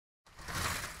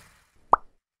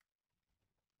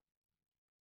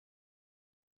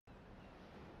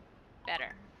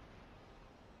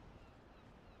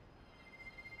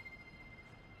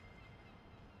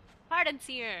Pardon's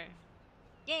here!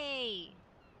 Yay!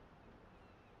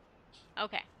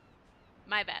 Okay.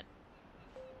 My bad.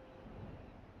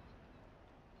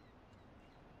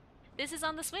 This is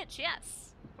on the Switch,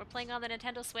 yes. We're playing on the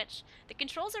Nintendo Switch. The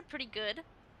controls are pretty good.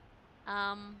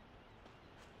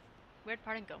 Where'd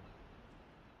Pardon go?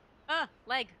 Ah!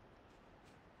 Leg!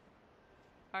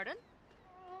 Pardon?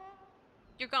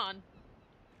 You're gone.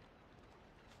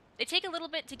 They take a little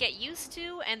bit to get used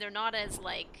to, and they're not as,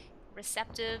 like,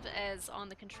 receptive as on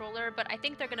the controller, but I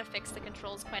think they're gonna fix the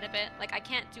controls quite a bit. Like, I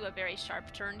can't do a very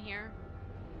sharp turn here.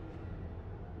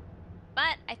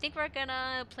 But I think we're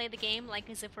gonna play the game like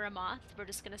as if we're a moth. We're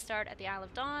just gonna start at the Isle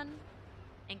of Dawn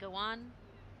and go on.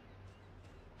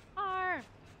 Par!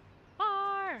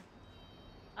 Par!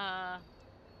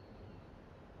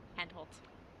 Handhold.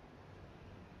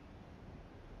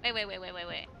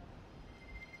 Wait.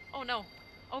 Oh no.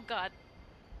 Oh god.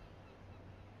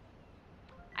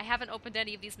 I haven't opened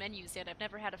any of these menus yet. I've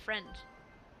never had a friend.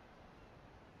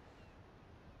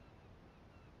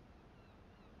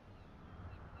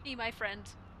 Be my friend.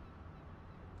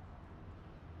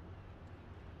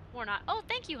 Or not. Oh,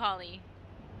 thank you, Holly.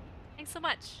 Thanks so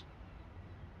much.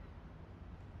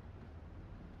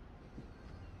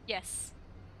 Yes.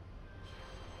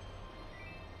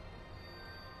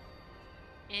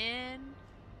 And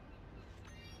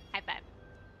high five.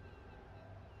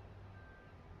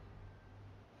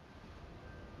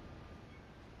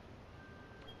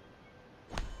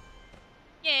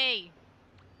 Yay!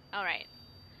 Alright.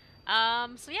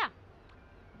 So yeah.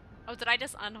 Oh, did I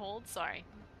just unhold? Sorry.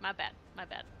 My bad.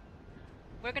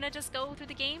 We're gonna just go through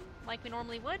the game like we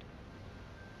normally would.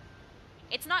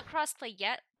 It's not crossplay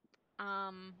yet.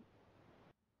 I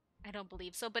don't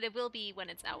believe so, but it will be when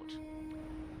it's out.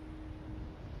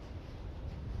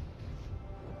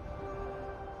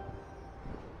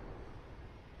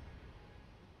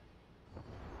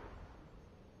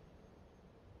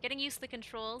 Getting used to the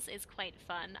controls is quite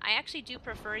fun. I actually do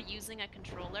prefer using a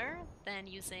controller than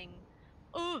using,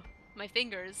 my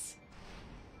fingers.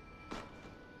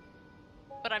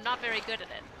 But I'm not very good at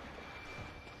it.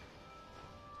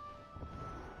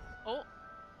 Oh.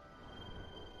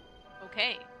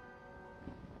 Okay.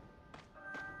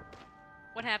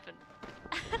 What happened?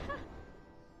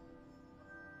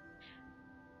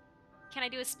 Can I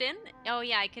do a spin? Oh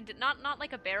yeah, I can do, not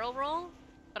like a barrel roll,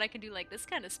 but I can do like this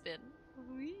kind of spin.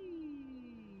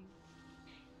 Whee!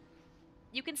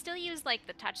 You can still use like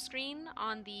the touchscreen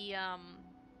on the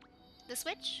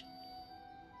Switch.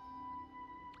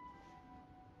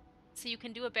 So you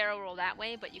can do a barrel roll that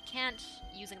way, but you can't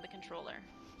using the controller.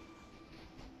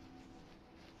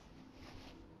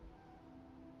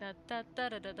 Da da da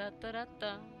da da da da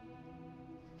da.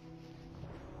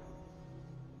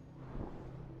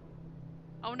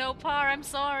 Oh no, Par, I'm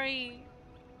sorry.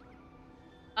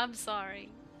 I'm sorry.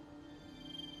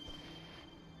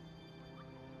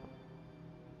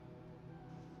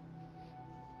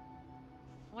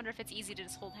 I wonder if it's easy to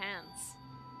just hold hands.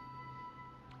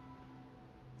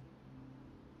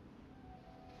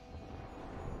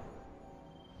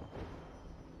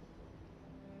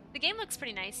 The game looks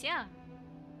pretty nice, yeah.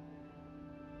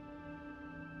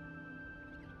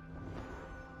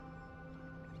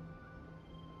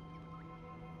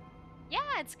 Yeah,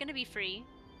 it's gonna be free.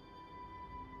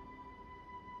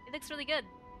 It looks really good.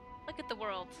 Look at the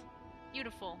world.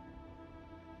 Beautiful.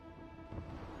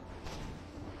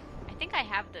 I think I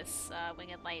have this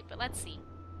winged light, but let's see.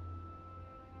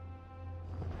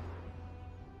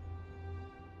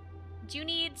 Do you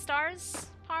need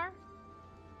stars, Par?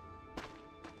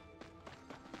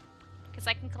 Because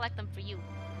I can collect them for you.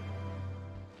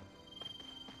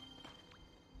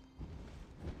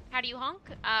 How do you honk?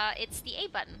 It's the A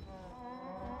button.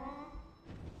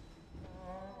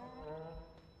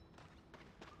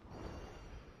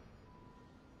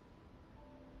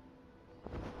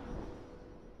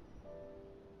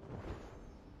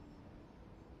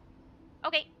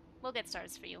 Okay, we'll get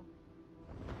stars for you.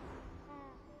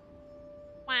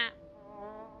 Wah.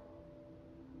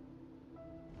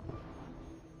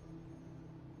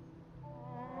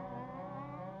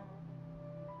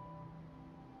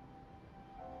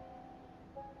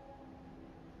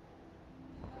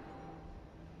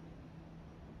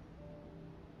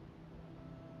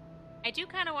 I do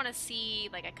kind of want to see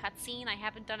like a cutscene. I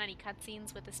haven't done any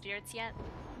cutscenes with the spirits yet.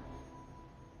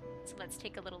 So let's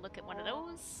take a little look at one of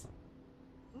those.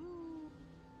 Ooh.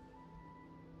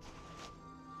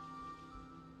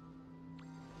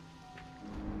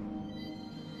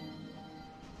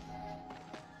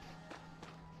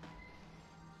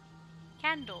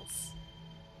 Candles.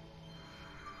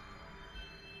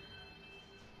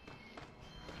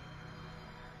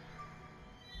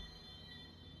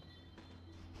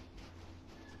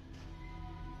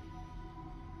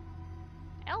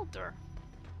 shelter.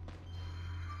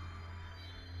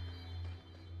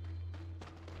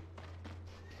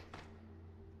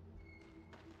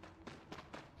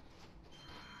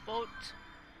 Boat.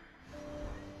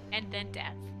 And then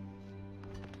death.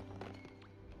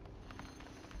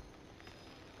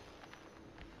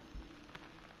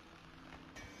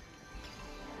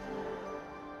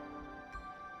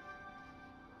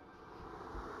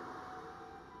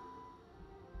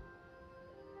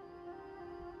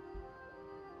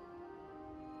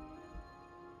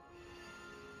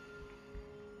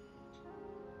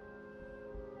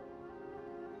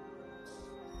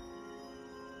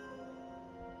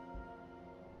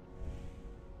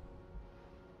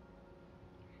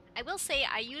 I will say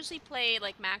I usually play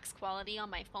like max quality on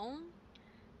my phone,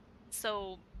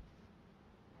 so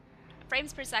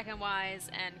frames per second wise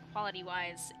and quality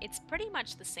wise, it's pretty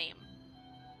much the same.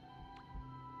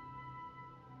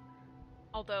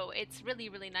 Although it's really,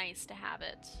 really nice to have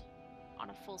it on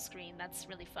a full screen. That's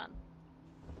really fun.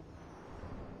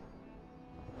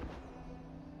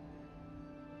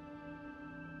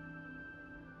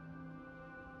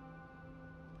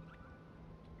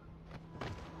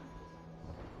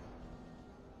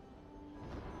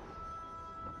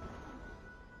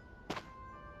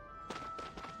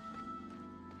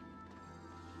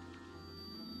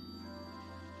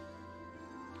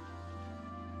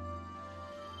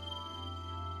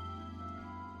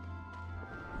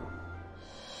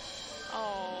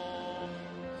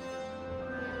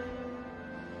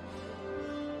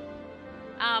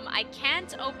 I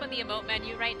can't open the emote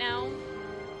menu right now.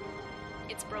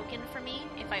 It's broken for me.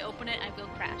 If I open it, I will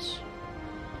crash.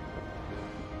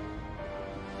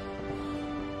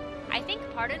 I think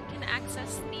Pardon can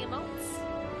access the emotes,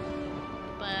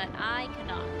 but I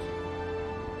cannot.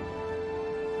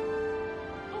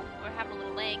 Oh, we're having a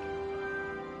little lag.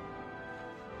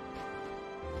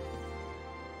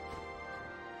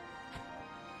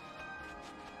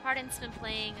 Pardon's been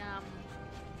playing,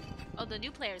 oh, the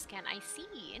new players can. I see.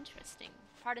 Interesting.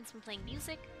 Pardon's been playing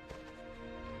music.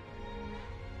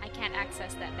 I can't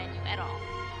access that menu at all.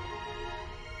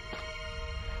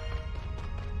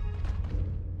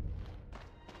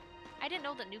 I didn't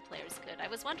know that new players could. I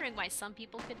was wondering why some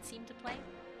people could seem to play,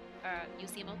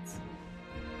 use the emotes.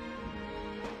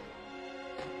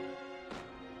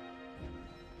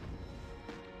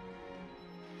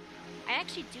 I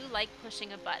actually do like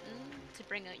pushing a button to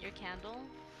bring out your candle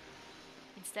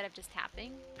instead of just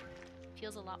tapping. It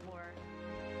feels a lot more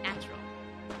natural.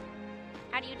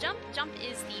 How do you jump? Jump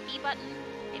is the B button.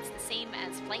 It's the same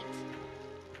as flight.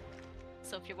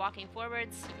 So if you're walking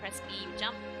forwards, you press B, you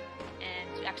jump,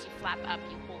 and to actually flap up,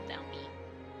 you hold down B.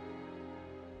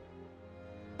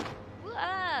 Ooh,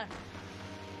 ah!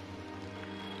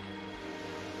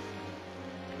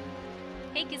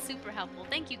 Cake is super helpful.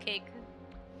 Thank you, Cake.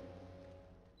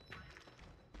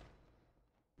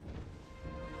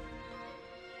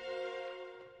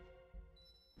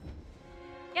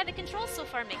 Yeah, the controls so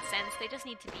far make sense. They just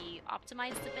need to be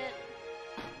optimized a bit.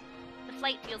 The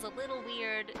flight feels a little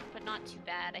weird, but not too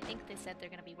bad. I think they said they're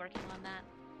going to be working on that.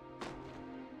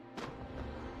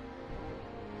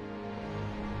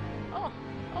 Oh,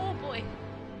 oh boy.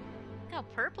 Look how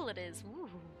purple it is. Ooh.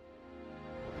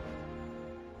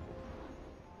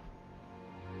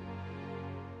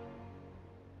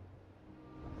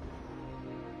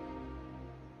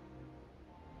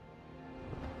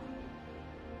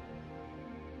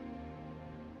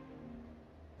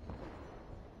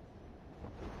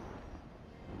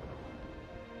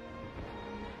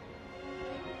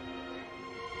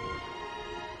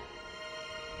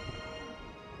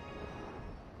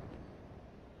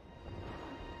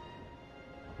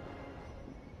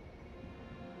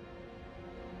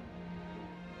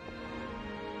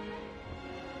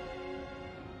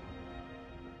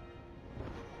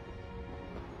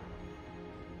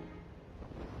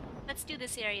 Let's do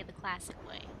this area the classic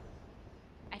way.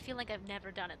 I feel like I've never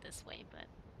done it this way, but...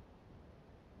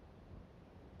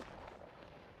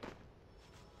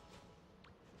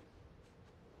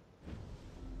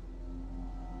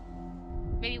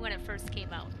 maybe when it first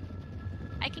came out.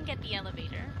 I can get the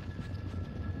elevator.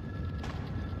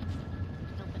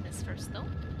 Open this first, though.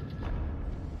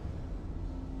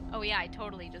 Oh yeah, I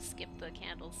totally just skipped the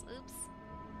candles. Oops.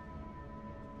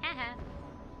 Haha.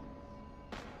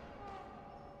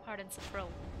 Pardon's a pro.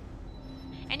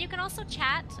 And you can also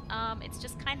chat. It's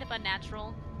just kind of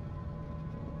unnatural.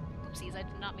 Oopsies, I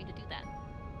did not mean to do that.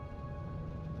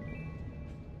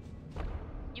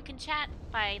 You can chat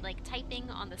by, like, typing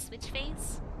on the switch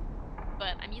face,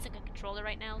 but I'm using a controller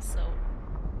right now, so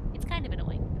it's kind of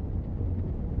annoying.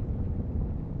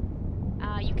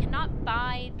 You cannot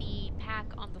buy the pack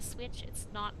on the Switch, it's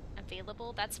not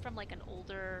available. That's from like an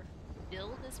older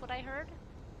build is what I heard.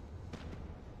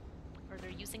 Or they're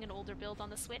using an older build on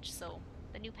the Switch, so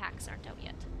the new packs aren't out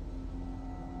yet.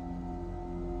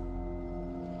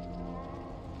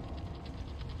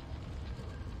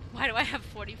 Why do I have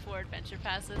 44 adventure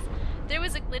passes? There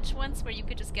was a glitch once where you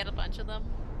could just get a bunch of them.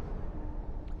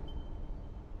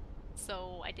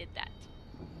 So I did that.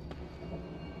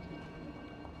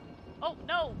 Oh,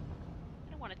 no!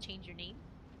 I don't want to change your name.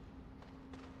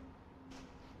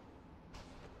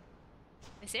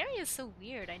 This area is so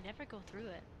weird, I never go through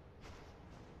it.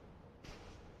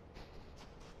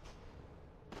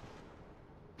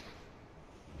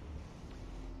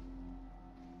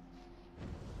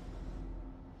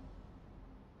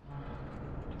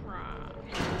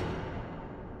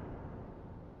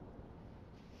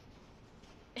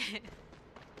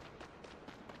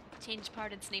 Change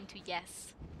Pardon's name to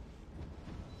Yes.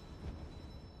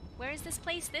 Where is this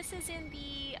place? This is in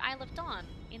the Isle of Dawn,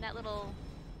 in that little,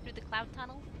 through the cloud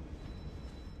tunnel.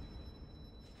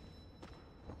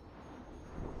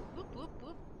 Whoop, whoop,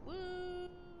 whoop,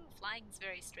 whoop. Flying's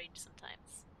very strange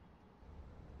sometimes.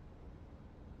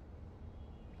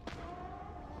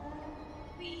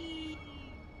 Whee!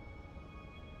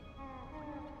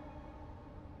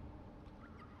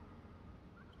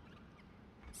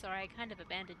 Sorry, I kind of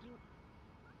abandoned you.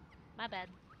 My bad.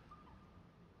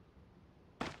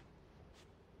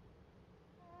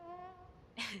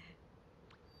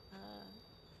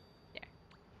 There.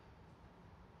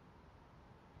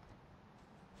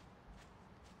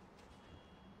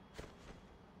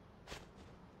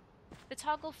 The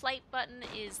toggle flight button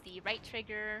is the right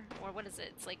trigger, or what is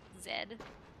it? It's like Z.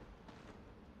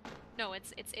 No,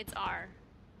 it's R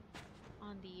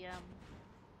on the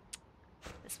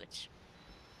Switch.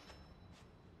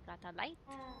 Got a light.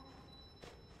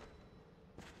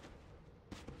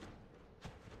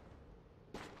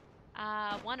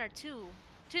 One or two?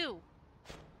 Two.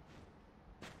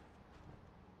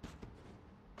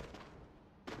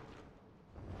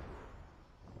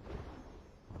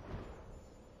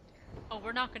 Oh,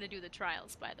 we're not gonna do the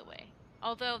trials, by the way.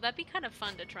 Although, that'd be kind of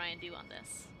fun to try and do on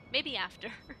this. Maybe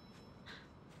after.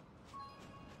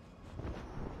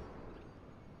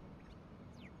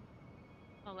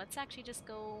 Oh, let's actually just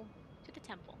go to the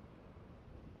temple.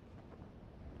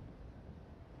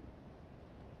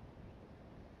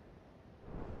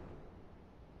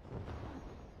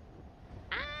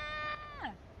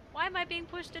 Ah! Why am I being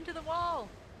pushed into the wall?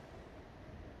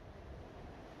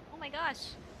 Oh my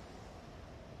gosh.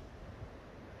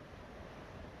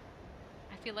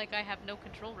 I feel like I have no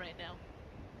control right now.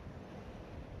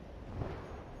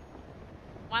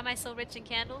 Why am I so rich in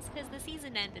candles? Because the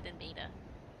season ended in beta.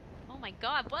 Oh my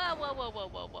god. Whoa, whoa, whoa, whoa,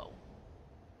 whoa, whoa.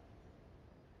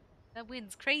 That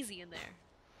wind's crazy in there.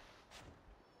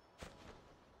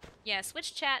 Yeah,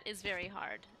 Switch chat is very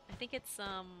hard. I think it's,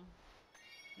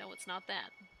 no, it's not that.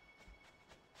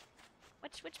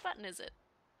 Which button is it?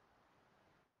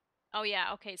 Oh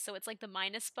yeah, okay, so it's like the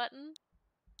minus button.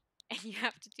 And you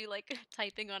have to do, like,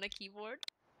 typing on a keyboard.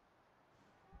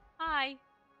 Hi.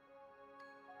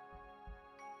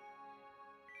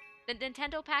 The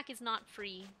Nintendo pack is not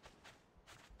free.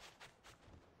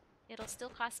 It'll still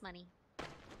cost money.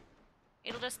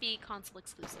 It'll just be console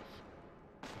exclusive.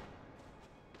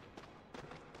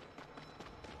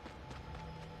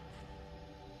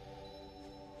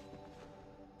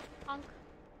 Honk.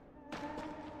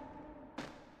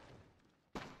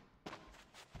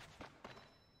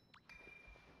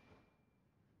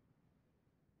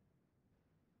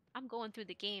 I'm going through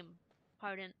the game,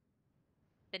 pardon,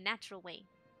 the natural way.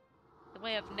 The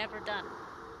way I've never done.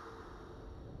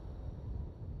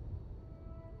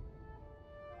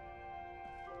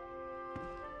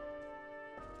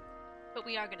 But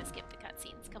we are gonna skip the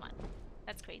cutscenes, come on.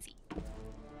 That's crazy.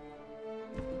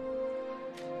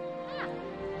 Ah.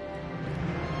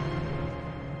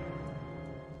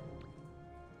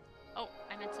 Oh,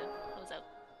 I meant to close out.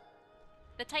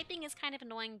 The typing is kind of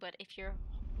annoying, but if you're,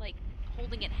 like,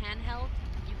 holding it handheld,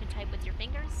 you can type with your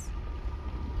fingers.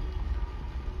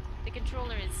 The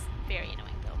controller is very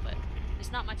annoying though, but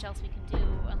there's not much else we can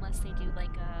do unless they do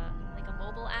like a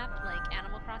mobile app like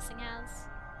Animal Crossing has.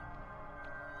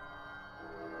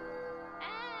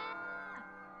 Ah!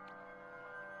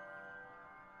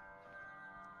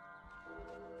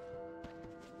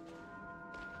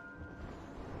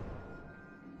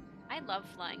 I love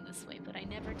flying this way, but I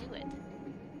never do it.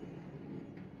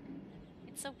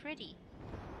 It's so pretty.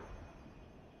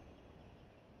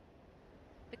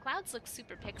 The clouds look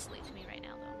super pixely to me right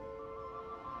now, though.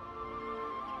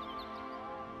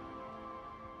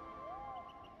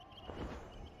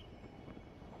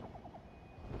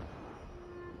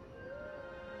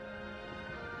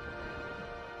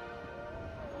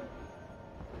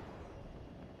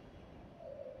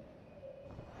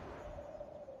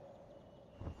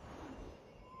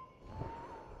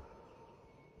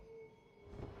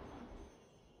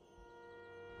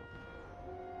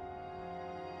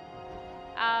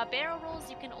 Barrel rolls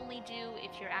you can only do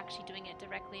if you're actually doing it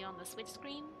directly on the Switch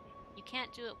screen. You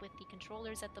can't do it with the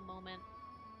controllers at the moment.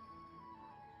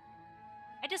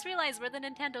 I just realized we're the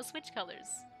Nintendo Switch colors.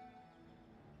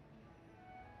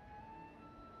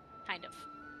 Kind of.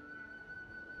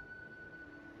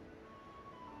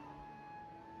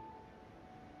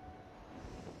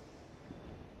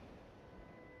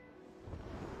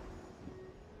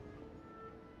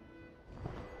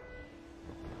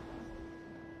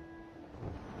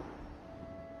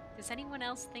 Does anyone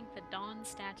else think the Dawn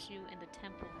statue in the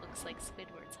temple looks like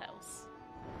Squidward's house?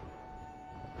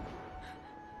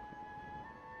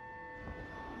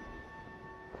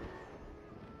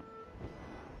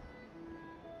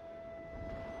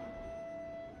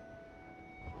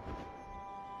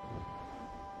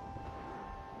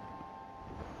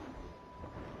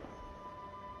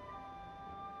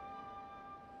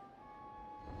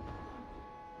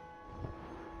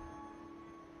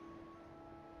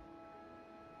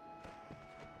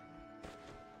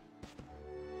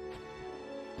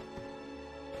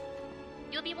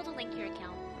 You'll be able to link your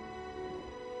account.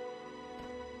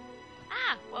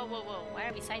 Ah! Whoa, whoa, whoa. Why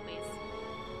are we sideways?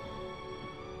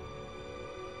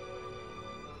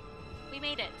 We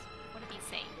made it. What did he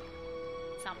say?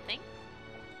 Something.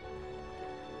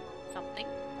 Something.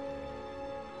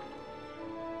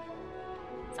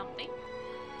 Something.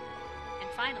 And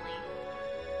finally,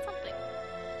 something.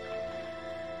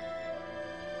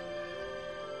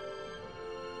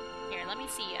 Here, let me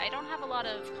see. I don't have a lot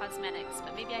of cosmetics,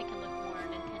 but maybe I can look more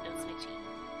Nintendo Switchy.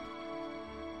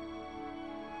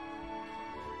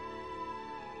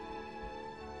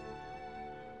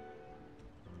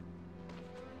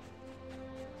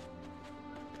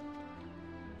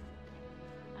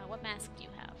 What mask do you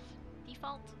have?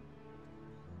 Default?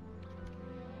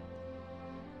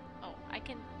 Oh, I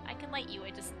can light you.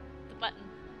 The button.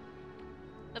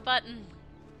 The button.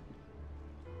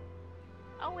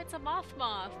 Oh, it's a moth.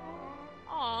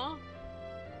 Aww.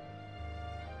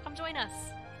 Come join us.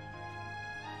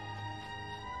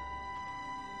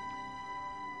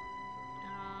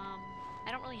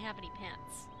 I don't really have any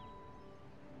pants.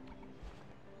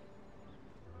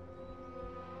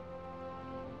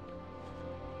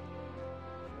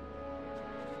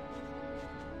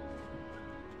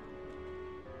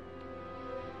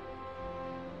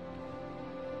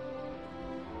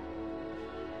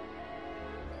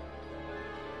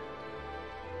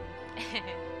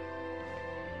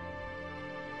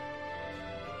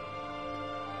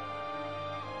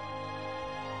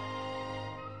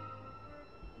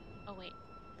 Oh, wait.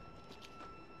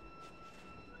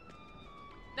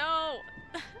 No!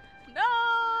 No!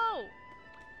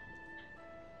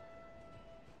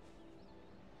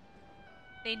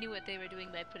 They knew what they were doing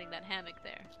by putting that hammock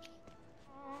there.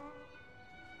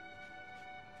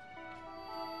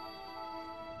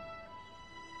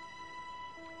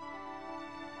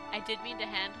 I did mean to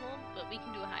handhold, but we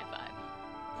can do a high five.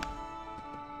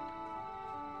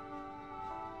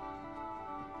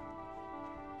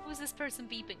 Who's this person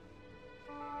beeping?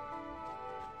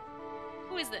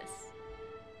 Who is this?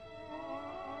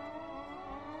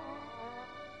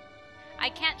 I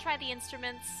can't try the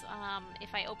instruments.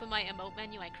 If I open my emote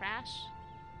menu, I crash.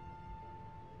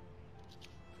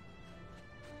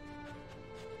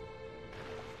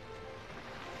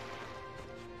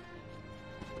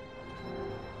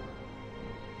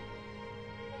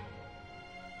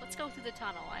 Let's go through the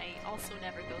tunnel. I also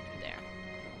never go through there.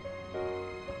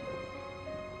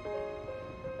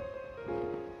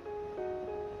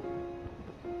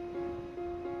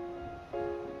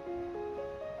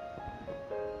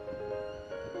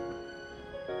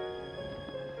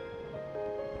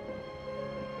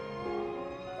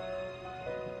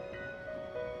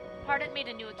 Pardon made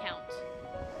a new account.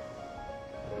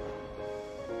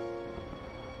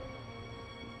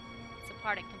 So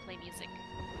Pardon can play music.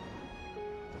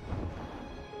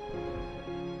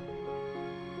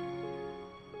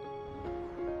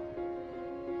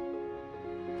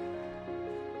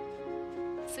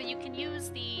 So you can use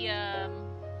the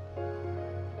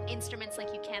instruments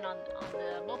like you can on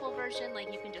the mobile version,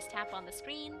 like you can just tap on the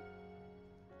screen.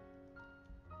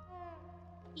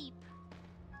 Beep.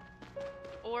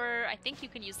 Or I think you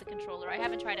can use the controller. I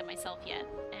haven't tried it myself yet,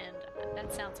 and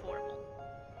that sounds horrible.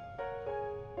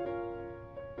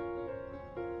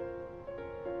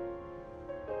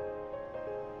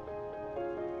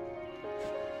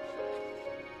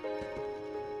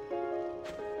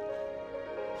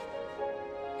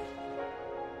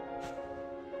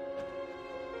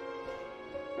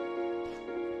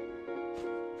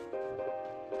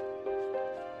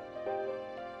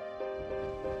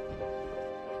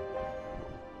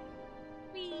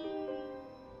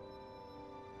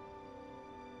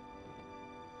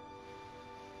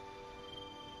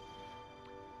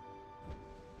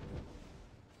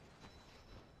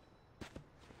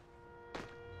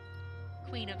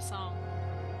 Queen of Song.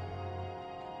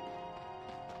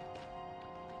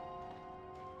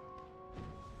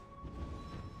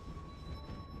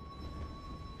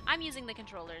 I'm using the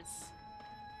controllers.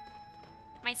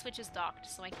 My Switch is docked,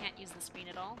 so I can't use the screen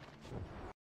at all.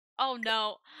 Oh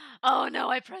no! Oh no,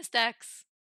 I pressed X!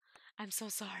 I'm so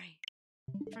sorry.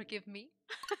 Forgive me.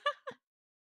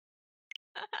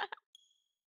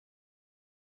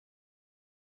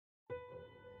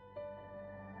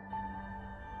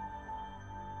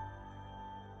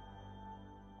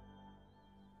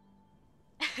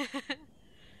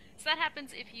 So that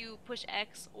happens if you push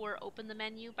X or open the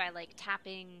menu by like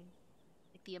tapping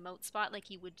like the emote spot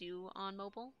like you would do on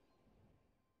mobile.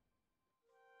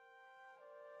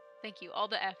 Thank you. All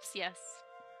the Fs, yes.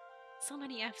 So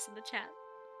many Fs in the chat.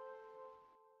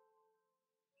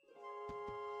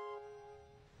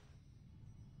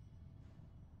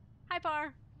 Hi,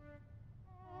 Bar.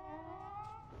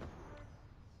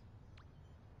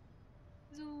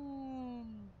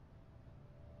 Zoom.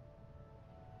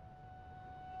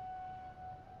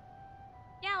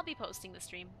 Yeah, I'll be posting the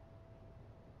stream.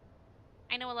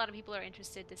 I know a lot of people are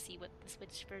interested to see what the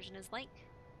Switch version is like.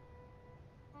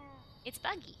 It's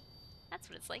buggy. That's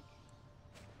what it's like.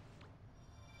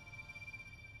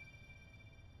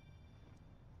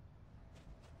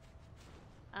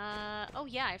 Oh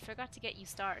yeah, I forgot to get you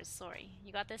stars, sorry.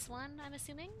 You got this one, I'm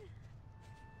assuming?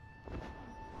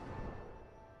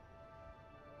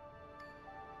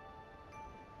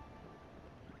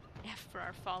 F for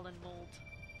our fallen mold.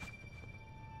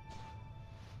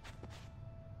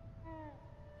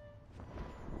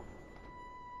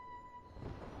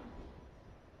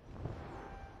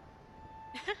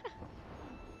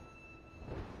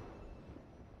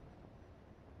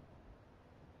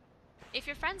 If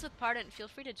you're friends with Pardon, feel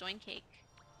free to join Cake.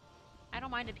 I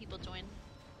don't mind if people join.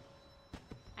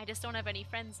 I just don't have any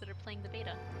friends that are playing the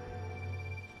beta.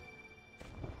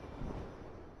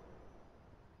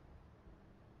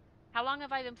 How long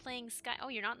have I been playing Sky? Oh,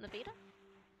 you're not in the beta?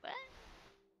 What?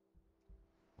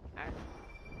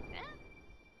 Yeah?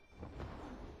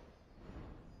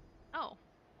 Oh.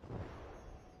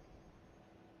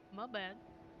 My bad.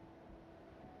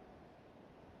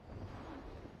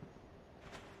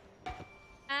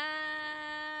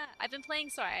 I've been playing,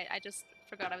 sorry, I just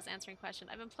forgot I was answering a question.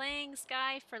 I've been playing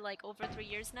Sky for like over 3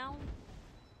 years now.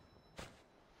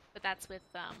 But that's with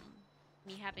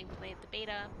me having played the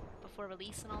beta before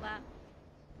release and all that.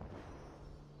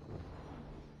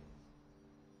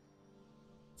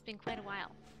 It's been quite a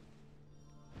while.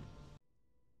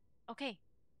 Okay.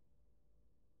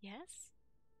 Yes?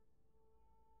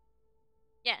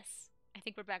 Yes. I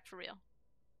think we're back for real.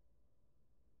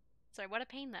 Sorry, what a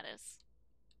pain that is.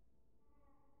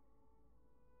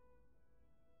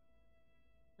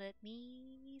 Let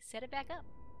me set it back up.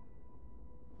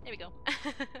 There we go.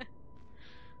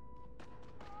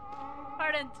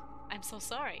 Pardon. I'm so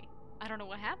sorry. I don't know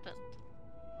what happened.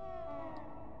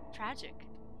 Tragic.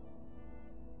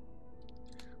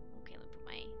 Okay, let me put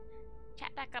my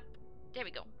chat back up. There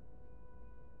we go.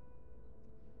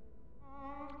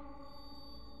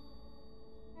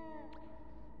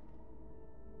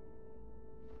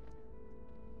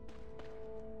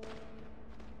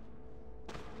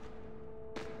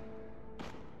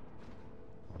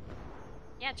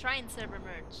 Yeah, try and server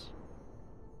merge.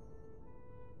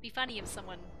 Be funny if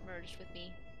someone merged with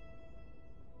me.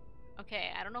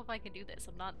 Okay, I don't know if I can do this.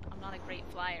 I'm not a great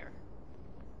flyer.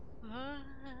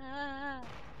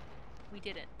 We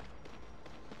did it.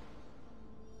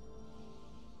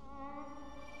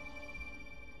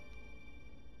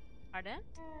 Ardent?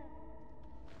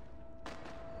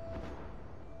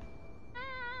 Ah!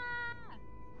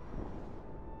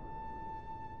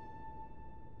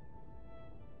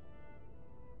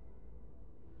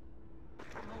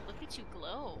 Oh, look at you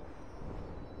glow.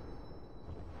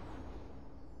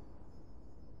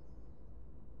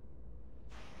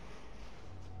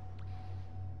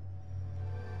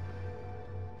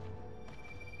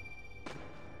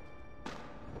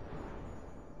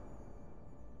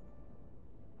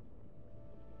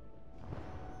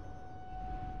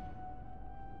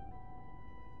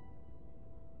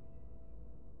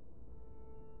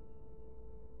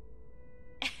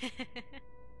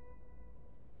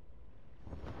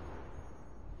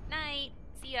 Night!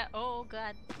 See ya! Oh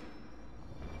god.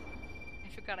 I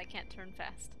forgot I can't turn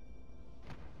fast.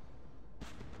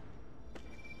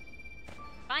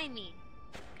 Find me!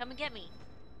 Come and get me!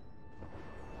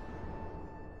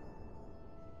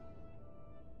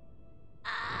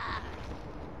 Ah!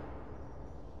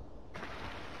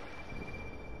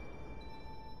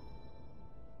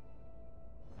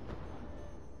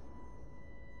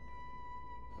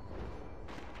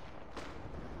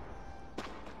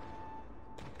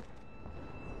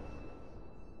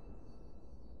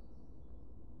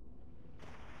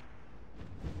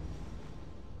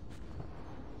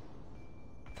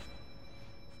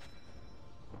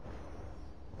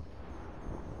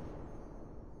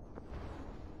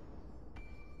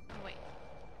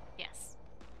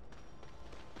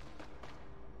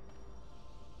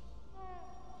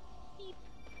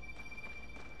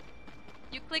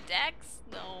 You clicked X?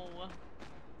 No.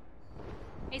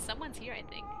 Hey, someone's here, I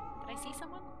think. Did I see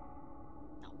someone?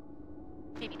 No.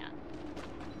 Maybe not.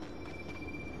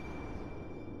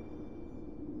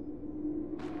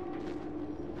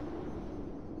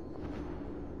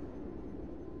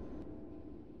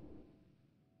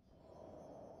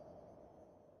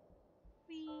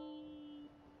 Whee!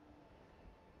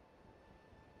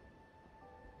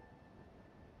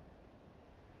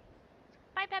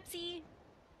 Bye, Pepsi!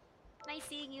 Nice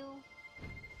seeing you.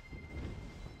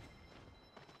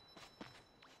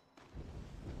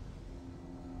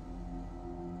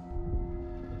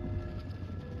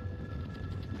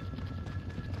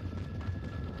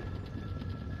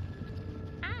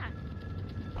 Ah!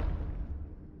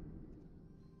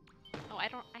 Oh, I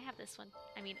have this one.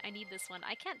 I mean, I need this one.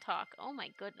 I can't talk. Oh my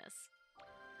goodness.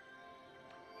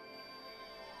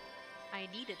 I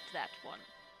needed that one.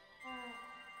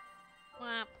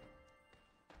 Wah.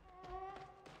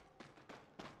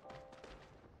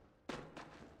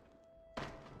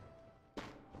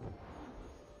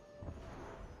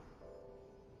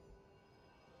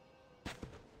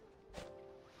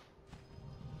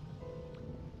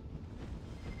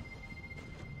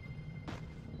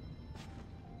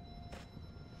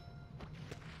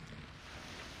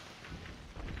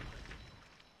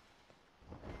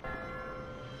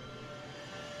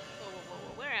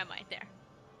 Where am I? There.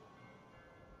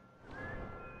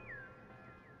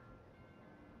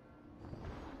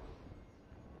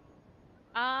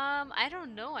 I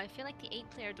don't know. I feel like the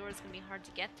 8-player door is gonna be hard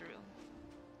to get through.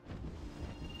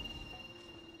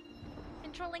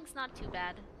 Controlling's not too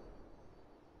bad.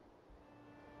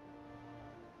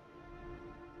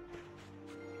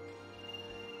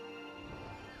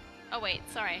 Oh wait,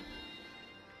 sorry.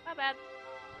 My bad.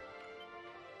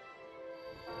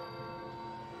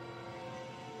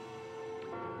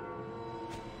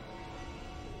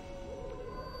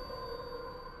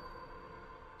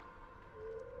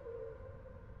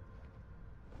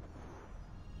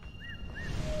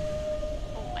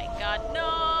 Oh my god,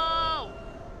 no!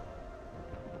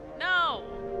 No!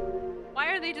 Why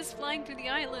are they just flying through the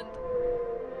island?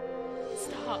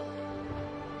 Stop.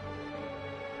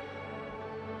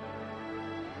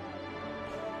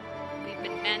 We've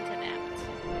been anti-napped.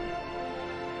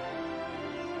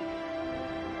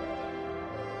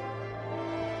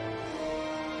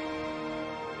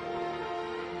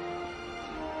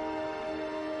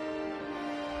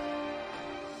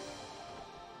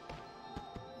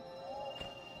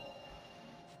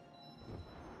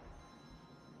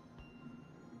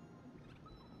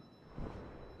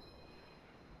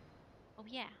 Oh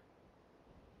yeah.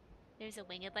 There's a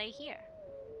winged lay here.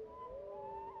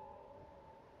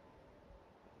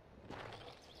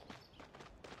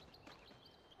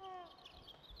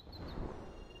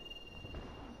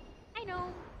 I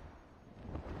know.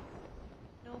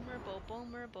 Nomer,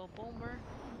 Bo-Bomer, Bo-Bomer.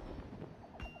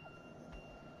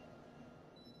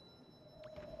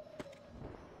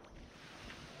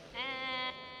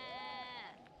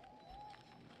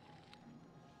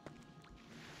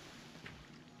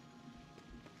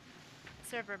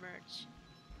 Server merge.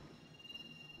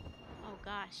 Oh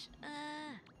gosh.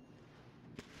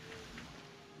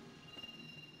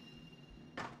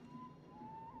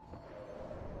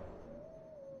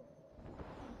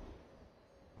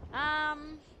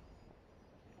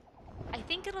 I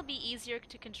think it'll be easier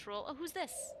to control. Oh, who's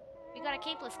this? We got a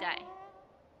capeless guy.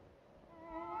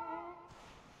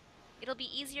 It'll be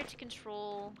easier to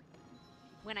control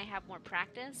when I have more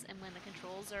practice and when the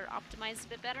controls are optimized a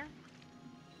bit better.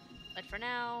 But for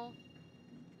now,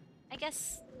 I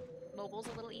guess mobile's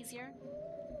a little easier.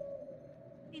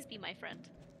 Please be my friend.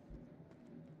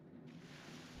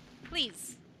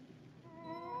 Please.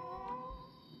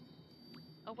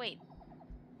 Oh wait,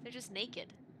 they're just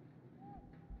naked.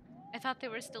 I thought they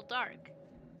were still dark.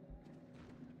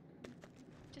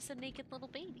 Just a naked little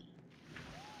baby.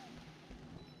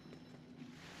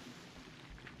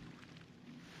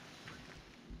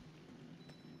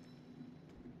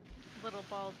 Little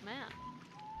bald man.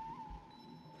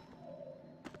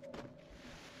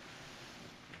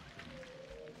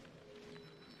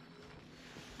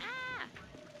 Ah!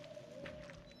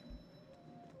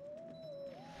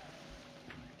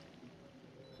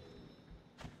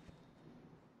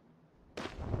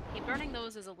 Okay, burning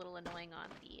those is a little annoying on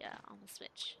the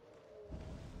Switch.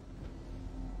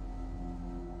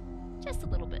 Just a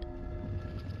little bit.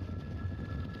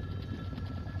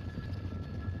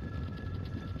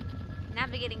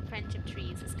 Navigating friendship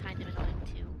trees is kind of annoying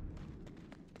too.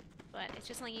 But it's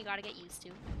just something you gotta get used to.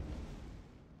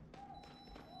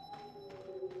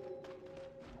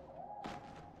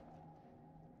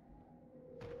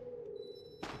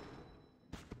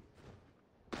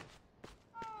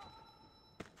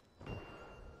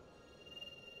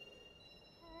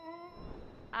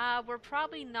 We're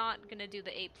probably not gonna do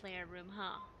the 8-player room,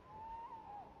 huh?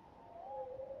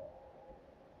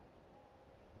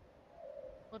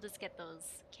 We'll just get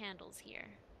those candles here.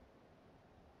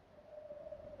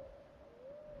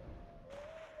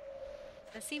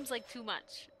 That seems like too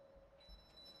much.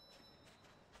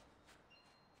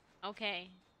 Okay.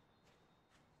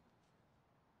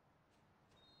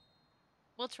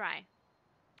 We'll try.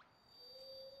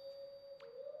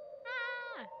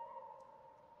 Ah!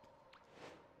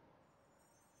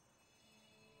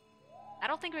 I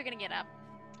don't think we're gonna get up.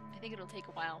 I think it'll take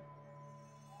a while.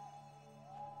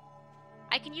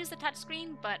 I can use the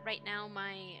touchscreen, but right now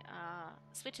my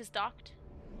Switch is docked,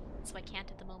 so I can't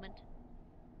at the moment.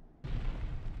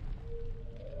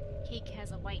 Cake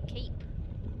has a white cape.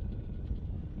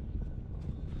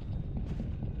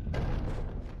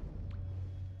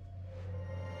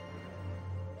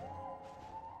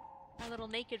 Our little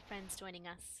naked friend's joining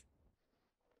us.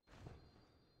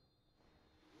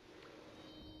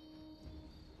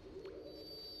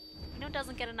 You know what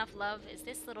doesn't get enough love is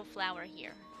this little flower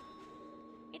here.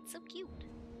 It's so cute.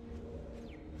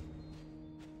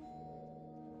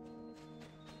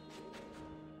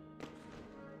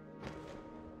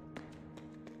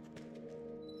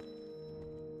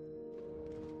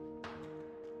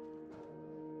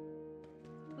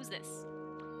 Who's this?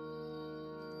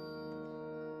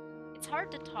 It's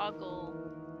hard to toggle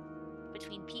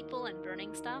between people and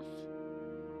burning stuff.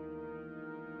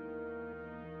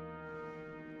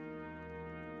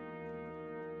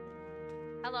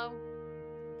 Hello.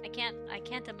 I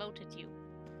can't emote at you.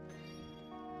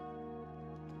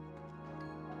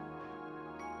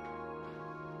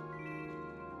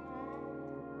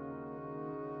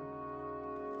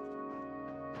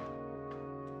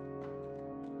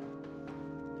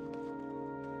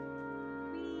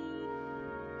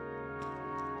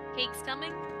 Cake's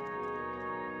coming.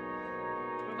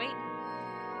 We're waiting.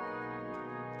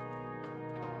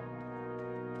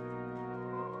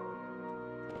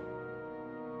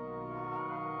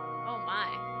 Oh my.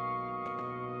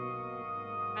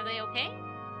 Are they okay?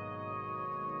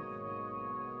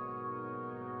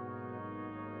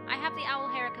 I have the owl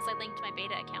hair because I linked my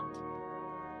beta account.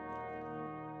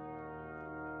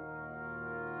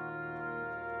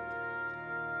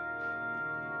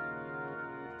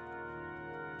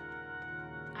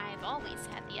 I've always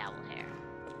had the owl hair.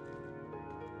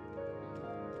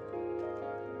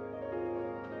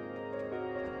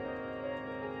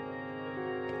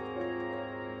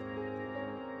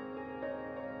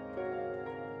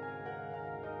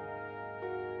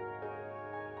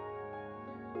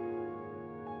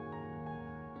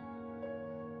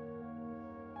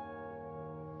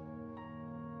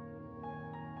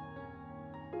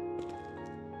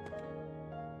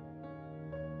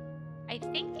 I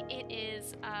think it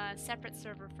is a separate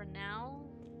server for now.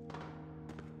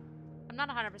 I'm not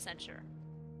 100% sure.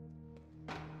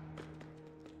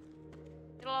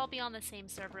 It'll all be on the same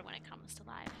server when it comes to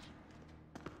live.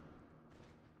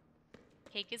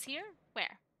 Cake is here?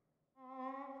 Where?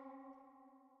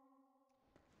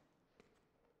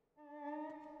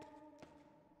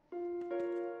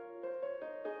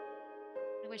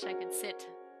 I wish I could sit.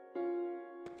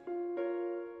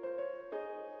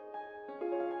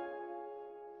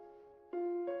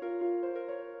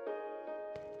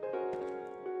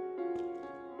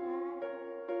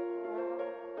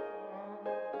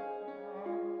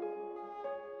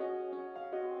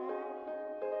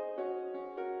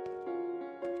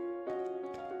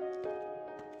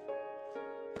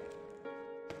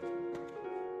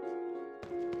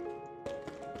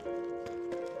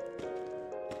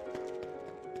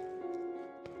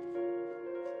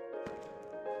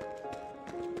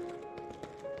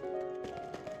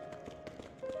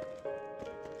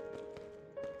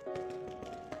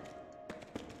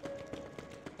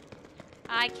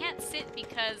 I can't sit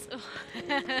because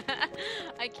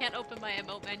I can't open my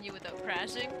emote menu without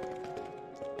crashing.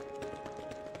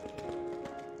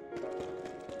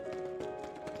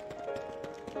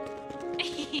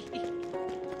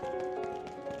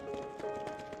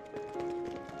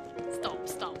 Stomp,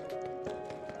 stomp.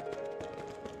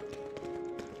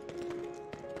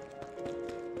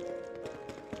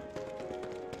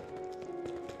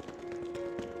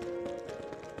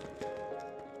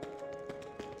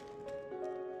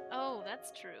 Oh,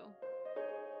 that's true.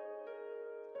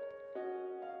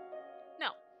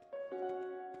 No.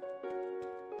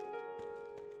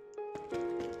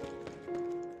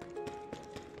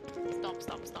 Stomp,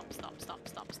 stomp, stomp, stomp, stomp,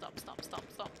 stomp, stomp, stomp, stomp,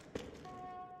 stomp.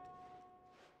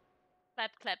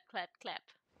 Clap, clap, clap, clap.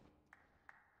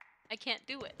 I can't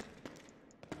do it.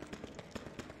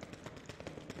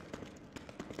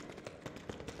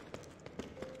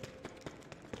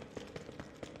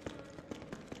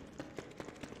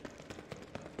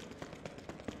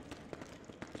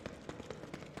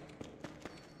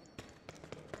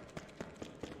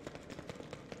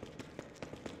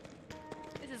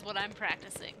 is what I'm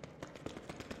practicing.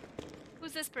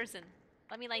 Who's this person?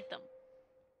 Let me light them.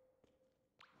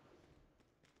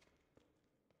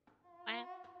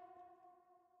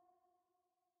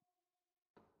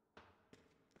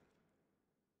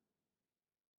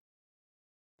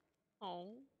 Oh.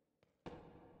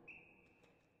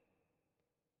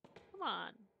 Come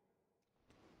on.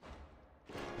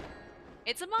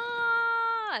 It's a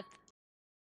moth!